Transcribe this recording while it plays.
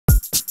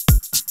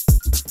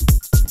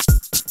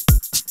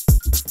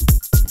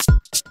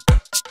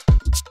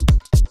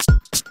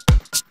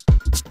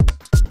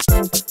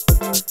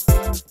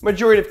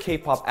Majority of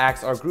K-pop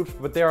acts are groups,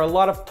 but there are a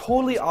lot of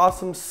totally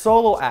awesome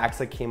solo acts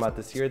that came out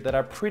this year that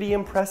are pretty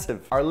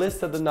impressive. Our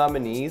list of the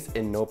nominees,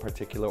 in no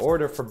particular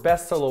order, for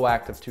Best Solo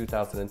Act of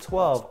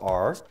 2012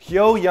 are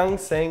Hyo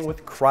Young-sang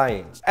with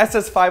Crying.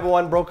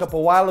 SS501 broke up a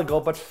while ago,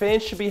 but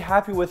fans should be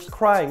happy with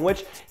Crying,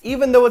 which,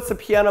 even though it's a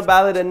piano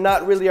ballad and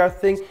not really our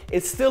thing,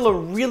 it's still a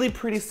really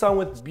pretty song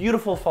with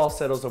beautiful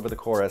falsettos over the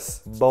chorus.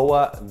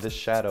 Boa the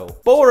Shadow.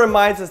 Boa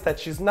reminds us that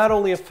she's not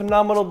only a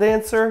phenomenal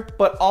dancer,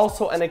 but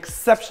also an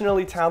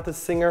exceptionally talented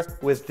singer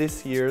with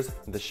this year's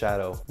The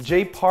Shadow.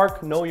 Jay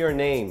Park, Know Your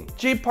Name.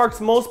 Jay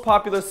Park's most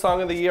popular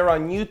song of the year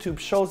on YouTube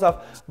shows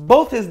off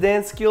both his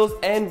dance skills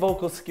and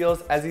vocal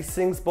skills as he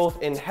sings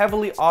both in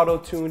heavily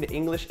auto-tuned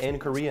English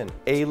and Korean.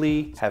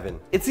 Ailey, Heaven.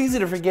 It's easy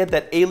to forget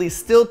that Ailey's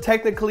still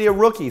technically a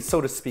rookie, so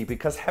to speak,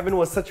 because Heaven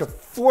was such a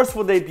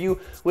forceful debut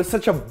with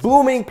such a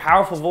booming,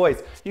 powerful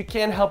voice. You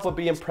can't help but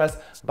be impressed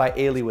by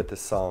Ailey with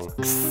this song.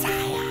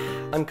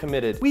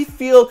 Uncommitted. We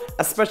feel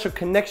a special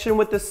connection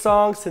with this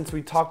song since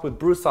we talked with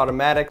Bruce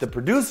Automatic, the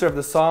producer of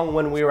the song,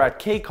 when we were at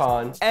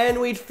KCON, and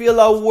we'd feel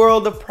a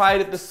world of pride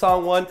if the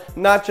song won,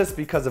 not just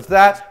because of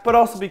that, but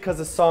also because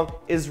the song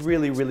is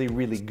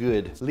really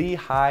good. Lee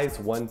High's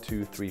 1,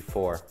 2, 3,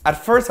 4.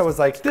 At first I was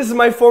like, this is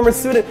my former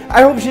student,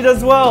 I hope she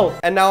does well.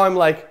 And now I'm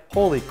like,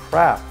 holy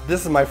crap,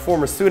 this is my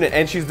former student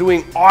and she's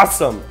doing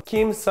awesome.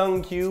 Kim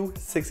Sung-kyu,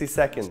 60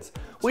 Seconds.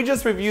 We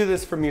just reviewed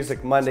this for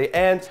Music Monday,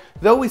 and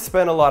though we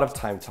spent a lot of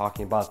time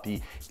talking about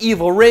the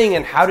evil ring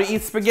and how to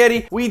eat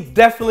spaghetti, we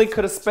definitely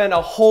could have spent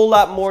a whole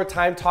lot more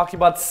time talking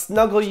about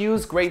Snuggle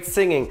You's great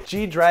singing,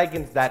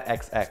 G-Dragon's That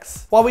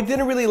XX. While we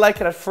didn't really like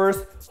it at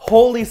first,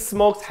 holy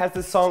smokes has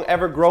this song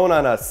ever grown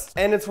on us.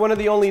 And it's one of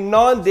the only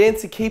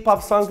non-dancey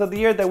K-pop songs of the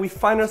year that we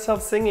find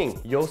ourselves singing.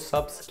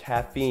 Yosup's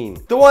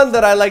Caffeine. The one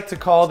that I like to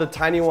call the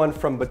tiny one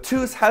from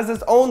Batus has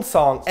his own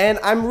song, and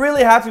I'm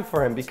really happy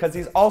for him because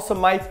he's also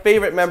my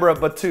favorite member of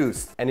Batus.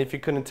 And if you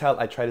couldn't tell,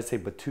 I try to say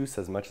Batus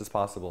as much as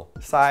possible.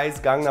 Psy's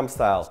Gangnam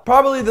Style.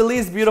 Probably the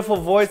least beautiful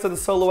voice of the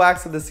solo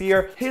acts of this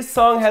year. His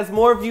song has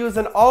more views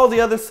than all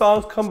the other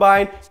songs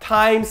combined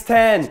times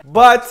 10.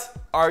 But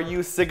are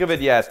you sick of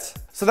it yet?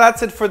 So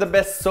that's it for the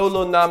best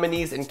solo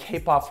nominees in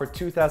K-pop for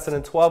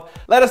 2012.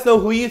 Let us know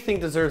who you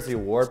think deserves the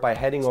award by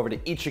heading over to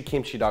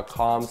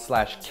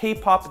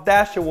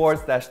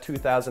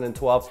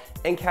eatyourkimchi.com/Kpop-awards-2012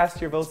 and cast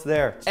your votes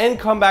there. And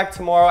come back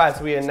tomorrow as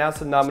we announce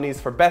the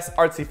nominees for best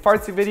artsy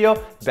fartsy video,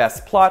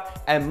 best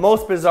plot, and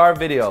most bizarre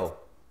video.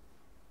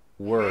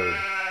 Word.